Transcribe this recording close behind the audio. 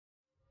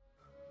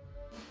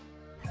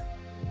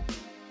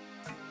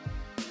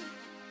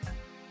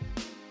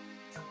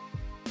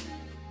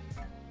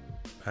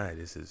Hi,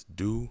 this is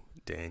Dew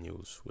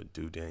Daniels with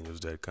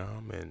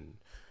DewDaniels.com, and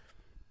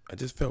I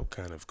just felt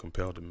kind of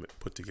compelled to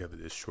put together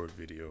this short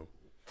video.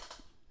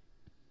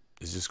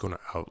 It's just going to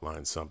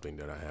outline something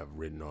that I have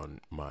written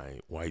on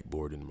my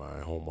whiteboard in my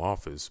home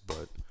office,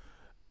 but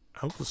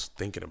I was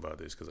thinking about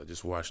this because I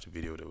just watched a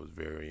video that was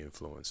very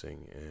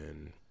influencing,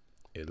 and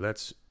it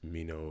lets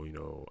me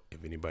know,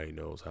 if anybody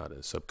knows how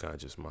the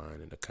subconscious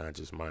mind and the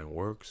conscious mind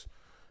works,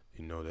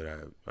 you know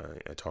that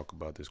I talk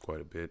about this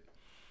quite a bit.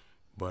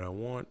 But I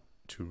want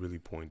to really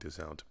point this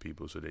out to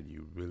people so that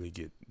you really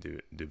get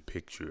the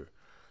picture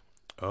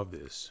of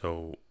this.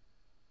 So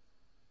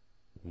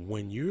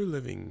when you're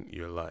living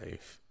your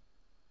life,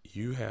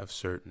 you have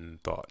certain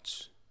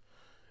thoughts,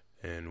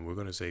 and we're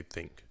going to say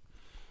think.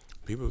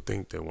 People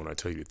think that when I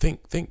tell you to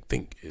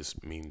think is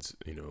means,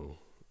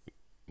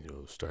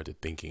 started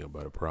thinking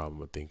about a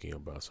problem or thinking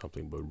about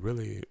something, but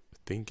really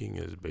thinking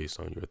is based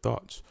on your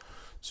thoughts.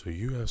 So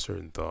you have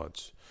certain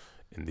thoughts,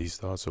 and these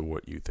thoughts are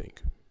what you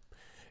think.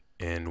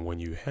 And when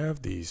you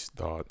have these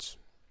thoughts,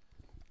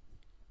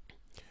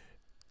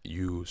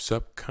 you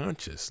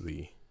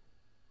subconsciously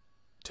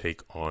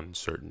take on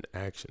certain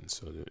actions.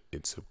 So that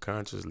it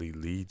subconsciously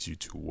leads you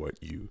to what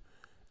you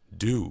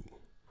do.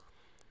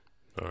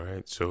 All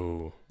right.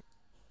 So,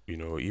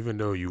 even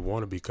though you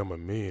want to become a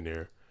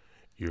millionaire,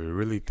 you're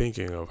really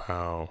thinking of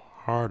how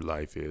hard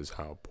life is,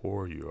 how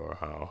poor you are,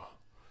 how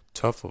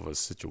tough of a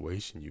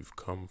situation you've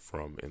come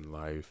from in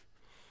life,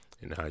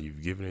 and how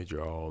you've given it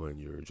your all, and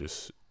you're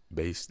just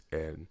based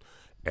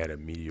at a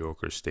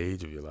mediocre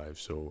stage of your life.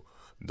 So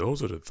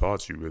those are the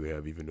thoughts you really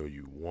have, even though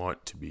you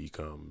want to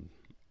become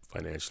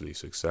financially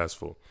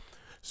successful.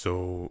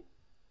 So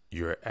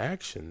your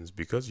actions,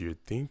 because you're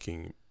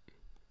thinking,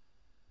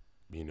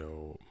 you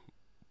know,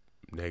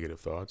 negative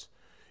thoughts,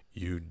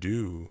 you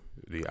do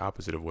the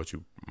opposite of what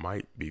you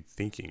might be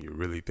thinking. You're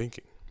really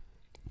thinking.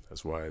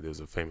 That's why there's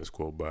a famous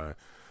quote by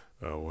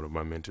one of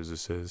my mentors that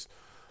says,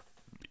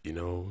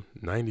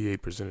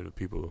 98% of the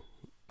people,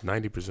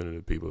 90% of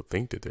the people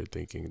think that they're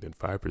thinking, then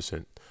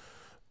 5%,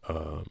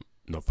 um,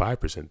 no,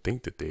 5%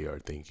 think that they are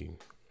thinking.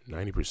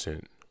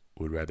 90%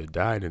 would rather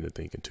die than to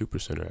think, and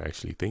 2% are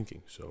actually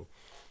thinking. So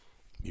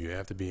you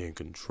have to be in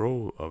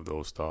control of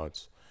those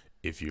thoughts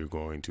if you're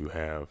going to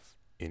have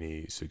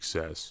any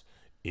success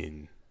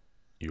in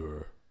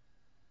your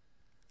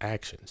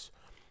actions.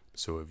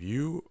 So if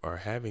you are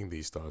having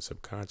these thoughts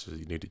subconsciously,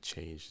 you need to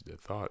change the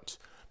thoughts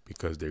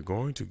because they're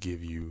going to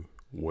give you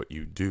what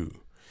you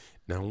do.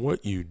 Now,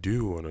 what you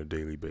do on a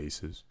daily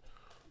basis,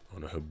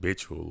 on a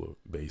habitual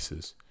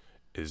basis,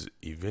 is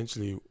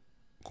eventually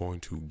going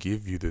to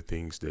give you the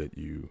things that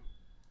you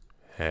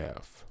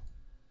have.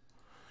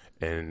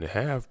 And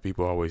have,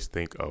 people always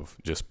think of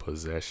just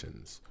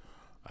possessions.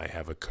 I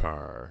have a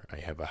car, I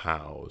have a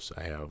house,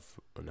 I have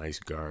a nice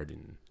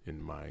garden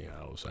in my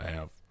house, I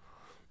have,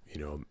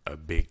 a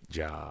big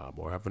job,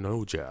 or I have a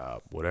no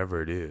job,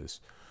 whatever it is.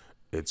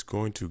 It's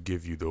going to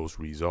give you those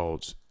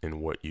results in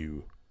what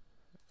you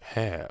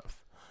have.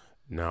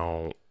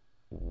 Now,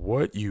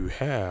 what you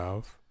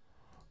have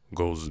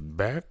goes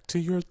back to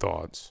your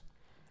thoughts,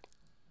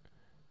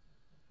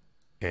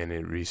 and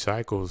it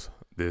recycles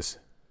this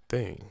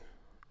thing,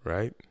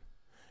 right?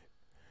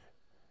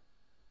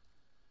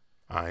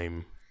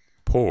 I'm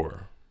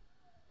poor.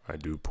 I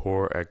do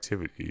poor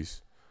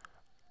activities.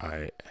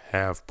 I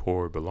have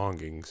poor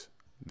belongings.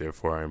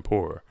 Therefore, I am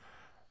poor.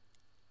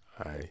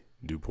 I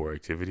do poor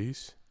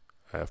activities.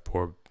 I have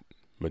poor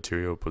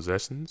material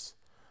possessions.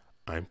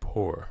 I'm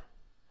poor.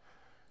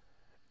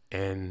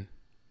 And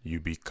you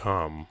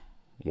become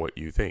what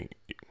you think.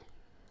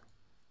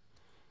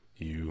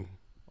 You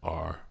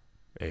are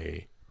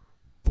a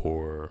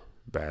poor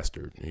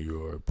bastard.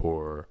 You're a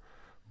poor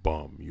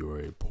bum. You're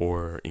a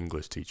poor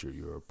English teacher.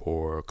 You're a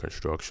poor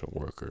construction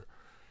worker.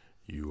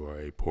 You are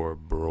a poor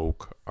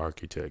broke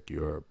architect.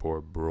 You are a poor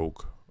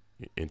broke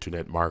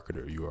internet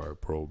marketer. You are a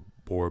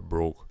poor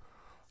broke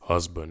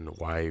husband,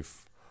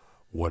 wife,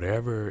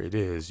 whatever it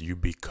is. You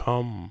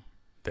become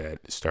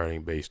that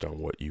starting based on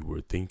what you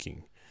were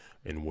thinking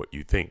and what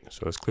you think.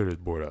 So let's clear this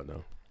board out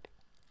now.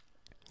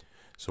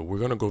 So we're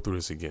gonna go through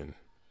this again.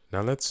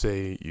 Now let's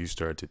say you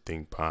start to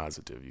think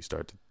positive. You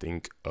start to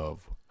think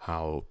of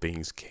how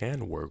things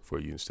can work for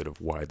you instead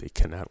of why they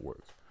cannot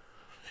work.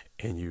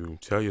 And you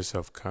tell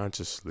yourself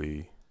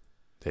consciously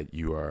that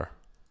you are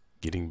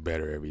getting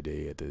better every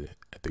day at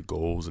the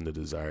goals and the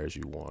desires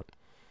you want.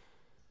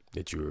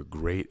 That you're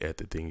great at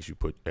the things you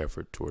put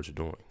effort towards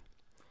doing.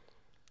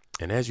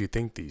 And as you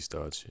think these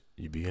thoughts,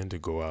 you begin to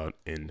go out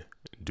and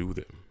do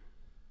them.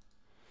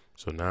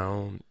 So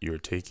now you're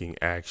taking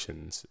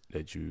actions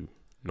that you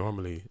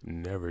normally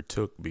never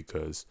took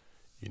because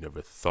you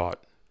never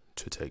thought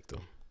to take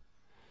them.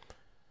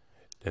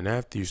 Then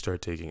after you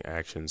start taking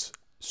actions,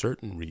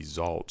 certain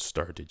results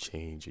start to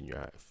change in your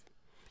life.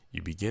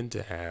 You begin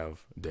to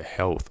have the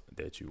health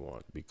that you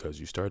want because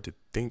you start to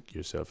think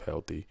yourself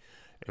healthy.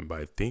 And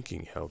by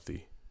thinking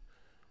healthy,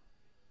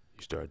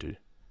 you start to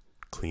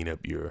clean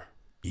up your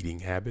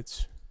eating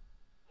habits.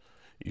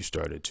 You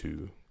started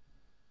to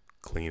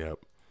clean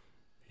up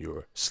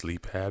your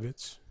sleep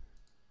habits.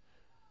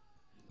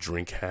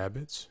 drink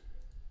habits.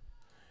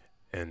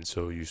 And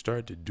so you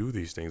start to do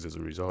these things as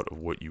a result of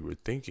what you were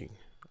thinking.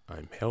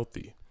 I'm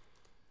healthy.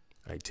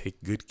 I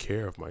take good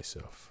care of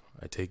myself.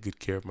 I take good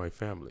care of my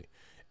family.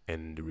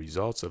 And the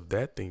results of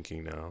that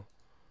thinking now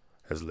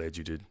has led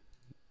you to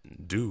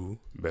do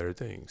better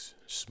things.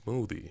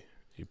 Smoothie.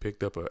 You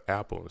picked up an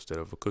apple instead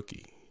of a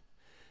cookie.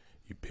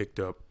 You picked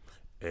up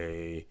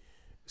a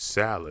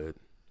salad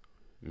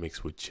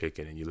mixed with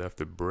chicken and you left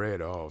the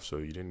bread off, so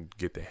you didn't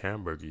get the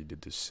hamburger. You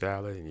did the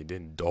salad and you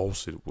didn't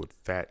dose it with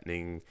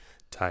fattening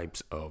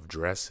types of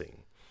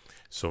dressing.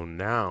 So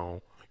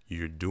now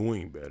you're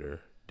doing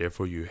better.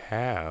 Therefore, you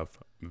have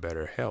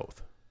better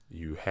health.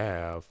 You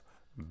have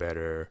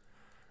better,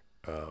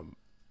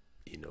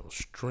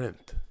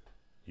 strength.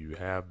 You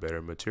have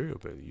better material.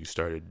 You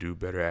started to do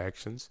better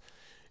actions.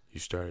 You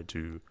started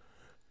to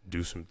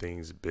do some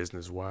things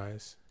business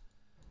wise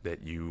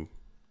that you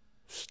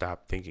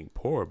stopped thinking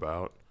poor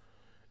about.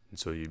 And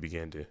so you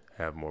began to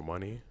have more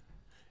money.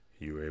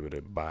 You were able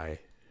to buy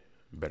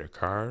better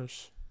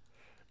cars,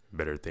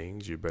 better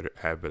things. You better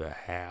able to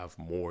have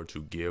more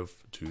to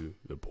give to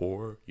the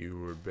poor.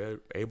 You were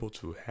able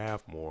to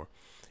have more,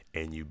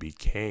 and you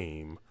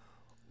became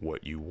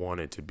what you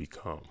wanted to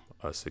become: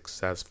 a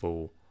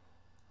successful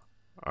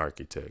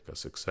architect, a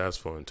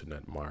successful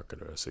internet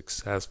marketer, a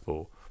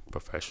successful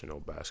professional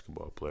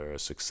basketball player, a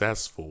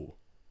successful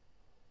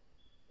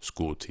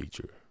school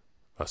teacher,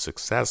 a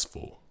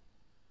successful.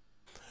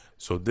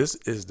 So this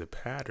is the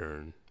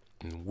pattern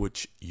in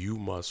which you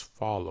must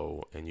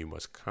follow, and you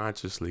must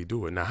consciously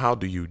do it. Now, how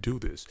do you do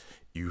this?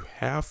 You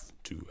have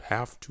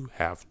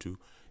to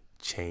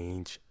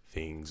change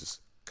things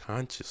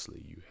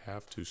consciously. You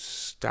have to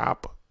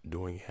stop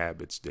doing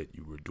habits that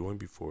you were doing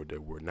before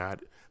that were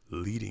not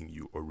leading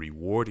you or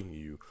rewarding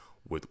you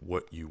with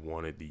what you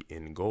wanted the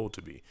end goal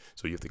to be.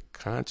 So you have to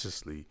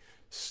consciously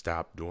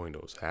stop doing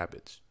those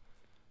habits.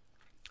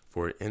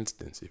 For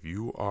instance, if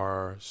you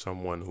are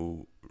someone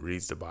who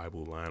reads the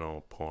Bible line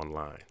upon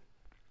line,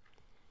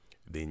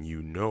 then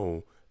you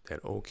know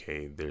that,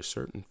 okay, there's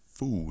certain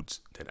foods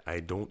that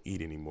I don't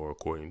eat anymore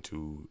according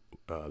to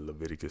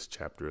Leviticus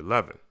chapter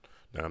 11.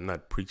 Now, I'm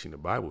not preaching the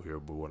Bible here,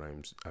 but what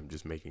I'm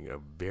just making a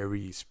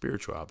very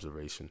spiritual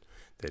observation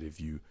that if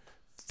you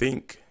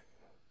think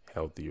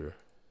healthier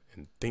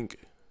and think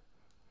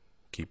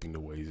keeping the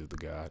ways of the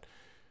God,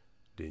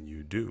 then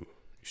you do.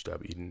 You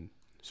stop eating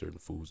certain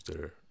foods that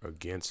are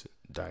against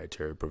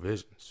dietary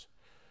provisions.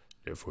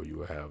 Therefore, you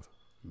will have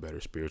better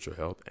spiritual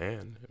health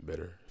and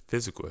better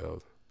physical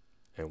health.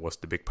 And what's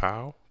the big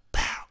pow?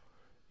 Pow!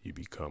 You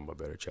become a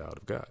better child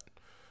of God.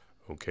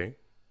 Okay?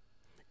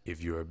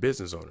 If you're a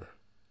business owner,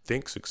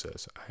 think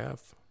success. I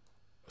have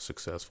a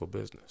successful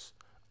business.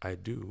 I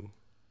do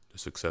the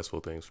successful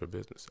things for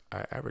business.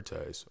 I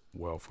advertise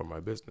well for my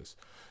business.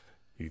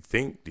 You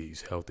think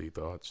these healthy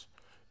thoughts,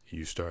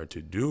 you start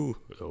to do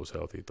those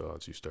healthy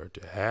thoughts, you start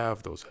to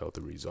have those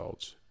healthy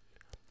results.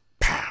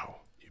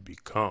 Pow! You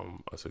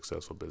become a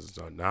successful business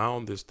owner. Now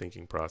this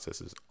thinking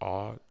process is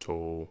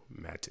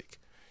automatic.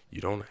 You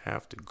don't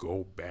have to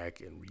go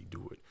back and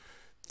redo it.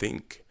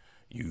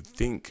 You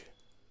think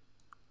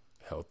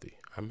healthy.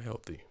 I'm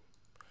healthy.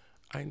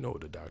 I know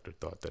the doctor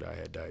thought that I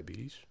had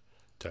diabetes,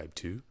 type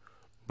 2,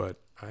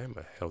 but I am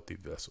a healthy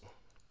vessel.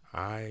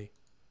 I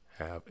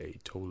have a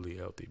totally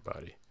healthy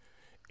body.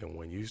 And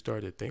when you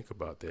start to think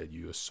about that,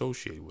 you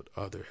associate with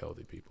other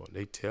healthy people. And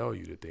they tell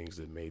you the things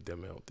that made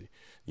them healthy.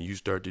 And you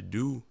start to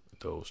do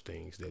those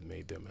things that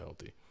made them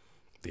healthy.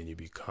 Then you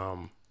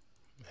become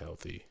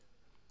healthy.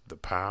 The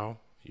pow,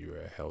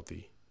 you're a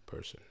healthy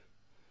person.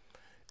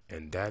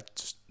 And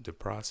that's the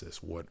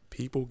process. What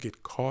people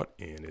get caught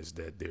in is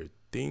that they're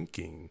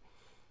thinking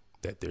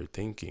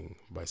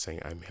by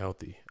saying, I'm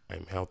healthy,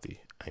 I'm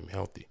healthy, I'm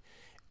healthy.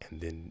 And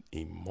then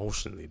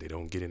emotionally, they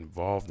don't get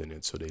involved in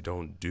it. So they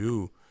don't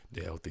do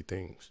the healthy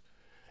things.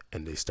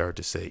 And they start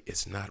to say,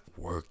 it's not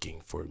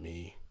working for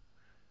me.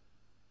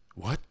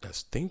 What?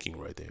 That's thinking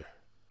right there.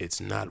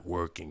 It's not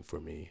working for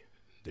me.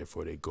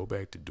 Therefore, they go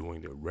back to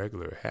doing the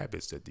regular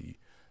habits that the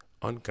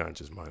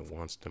unconscious mind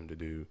wants them to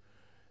do.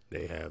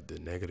 They have the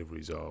negative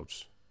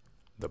results.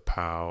 The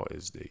POW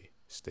is they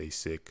stay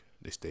sick,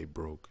 they stay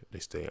broke, they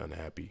stay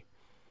unhappy,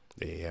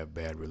 they have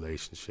bad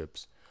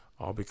relationships,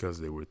 all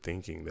because they were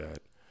thinking that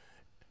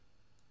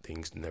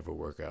things never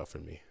work out for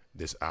me.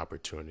 This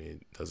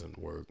opportunity doesn't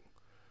work.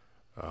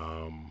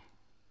 I'm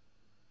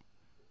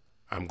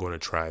going to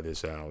try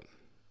this out.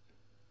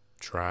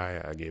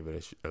 I gave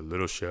it a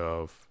little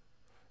shove,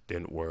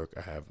 didn't work.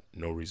 I have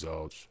no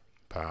results.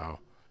 POW.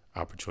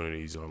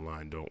 Opportunities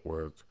online don't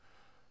work.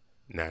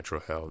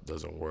 Natural health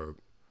doesn't work.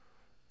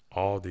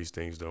 All these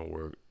things don't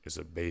work. It's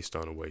based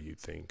on the way you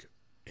think.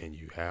 And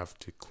you have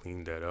to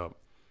clean that up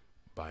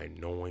by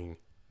knowing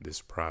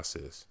this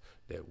process,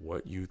 that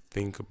what you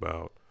think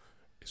about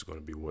is going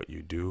to be what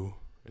you do.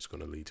 It's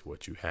going to lead to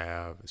what you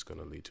have. It's going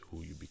to lead to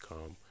who you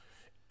become.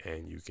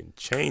 And you can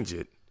change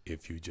it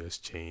if you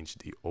just change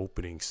the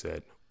opening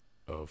set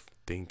of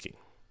thinking.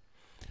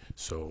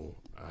 So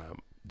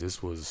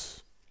this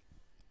was,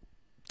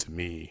 to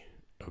me,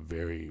 a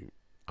very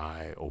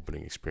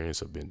eye-opening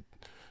experience. I've been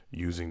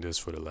using this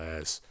for the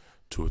last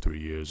 2 or 3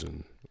 years,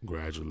 and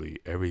gradually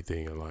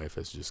everything in life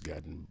has just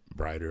gotten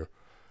brighter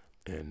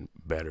and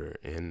better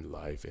in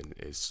life. And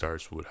it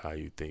starts with how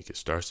you think. It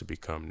starts to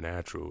become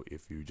natural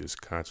if you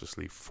just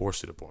consciously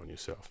force it upon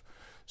yourself.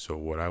 So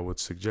what I would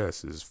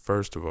suggest is,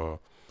 first of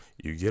all,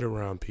 you get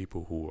around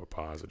people who are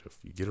positive.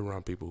 You get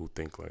around people who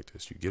think like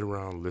this. You get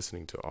around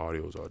listening to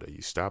audios all day.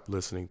 You stop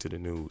listening to the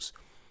news.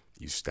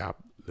 You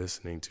stop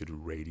listening to the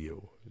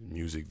radio,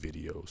 music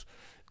videos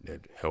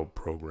that help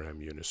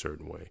program you in a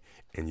certain way.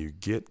 And you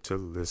get to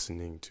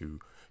listening to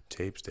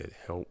tapes that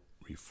help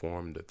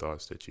reform the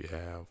thoughts that you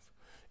have.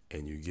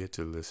 And you get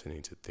to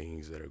listening to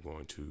things that are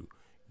going to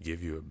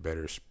give you a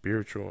better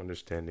spiritual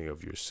understanding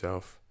of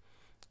yourself.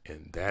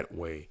 And that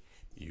way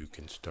you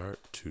can start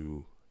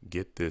to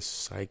get this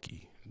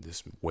psyche,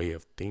 this way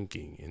of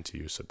thinking into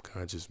your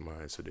subconscious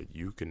mind, so that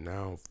you can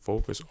now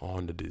focus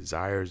on the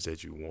desires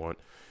that you want.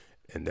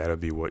 And that'll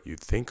be what you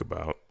think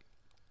about.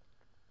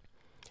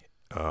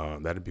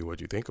 That'll be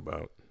what you think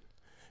about.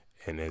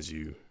 And as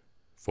you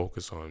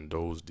focus on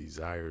those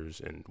desires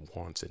and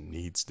wants and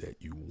needs that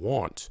you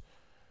want,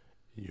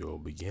 you'll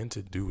begin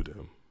to do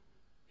them.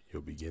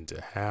 You'll begin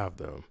to have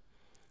them.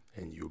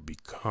 And you'll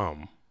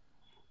become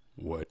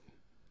what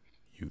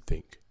you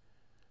think.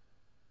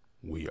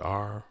 We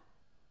are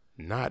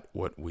not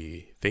what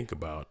we think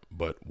about,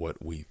 but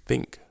what we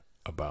think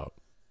about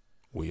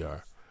we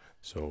are.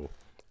 So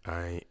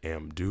I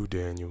am Dew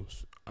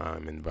Daniels.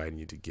 I'm inviting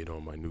you to get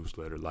on my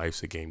newsletter,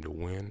 Life's a Game to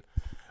Win,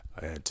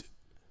 at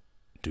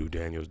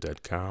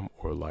dewdaniels.com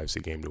or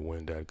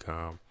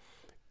lifesagametoWin.com,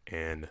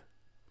 and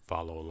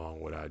follow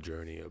along with our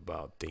journey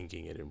about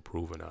thinking and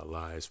improving our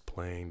lives,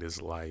 playing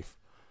this life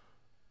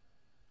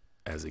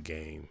as a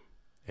game.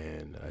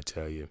 And I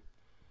tell you,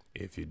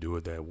 if you do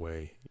it that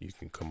way, you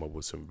can come up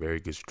with some very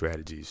good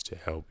strategies to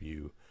help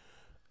you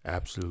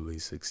absolutely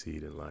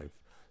succeed in life.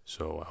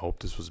 So I hope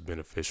this was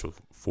beneficial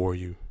for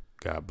you.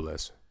 God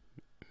bless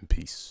and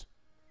peace.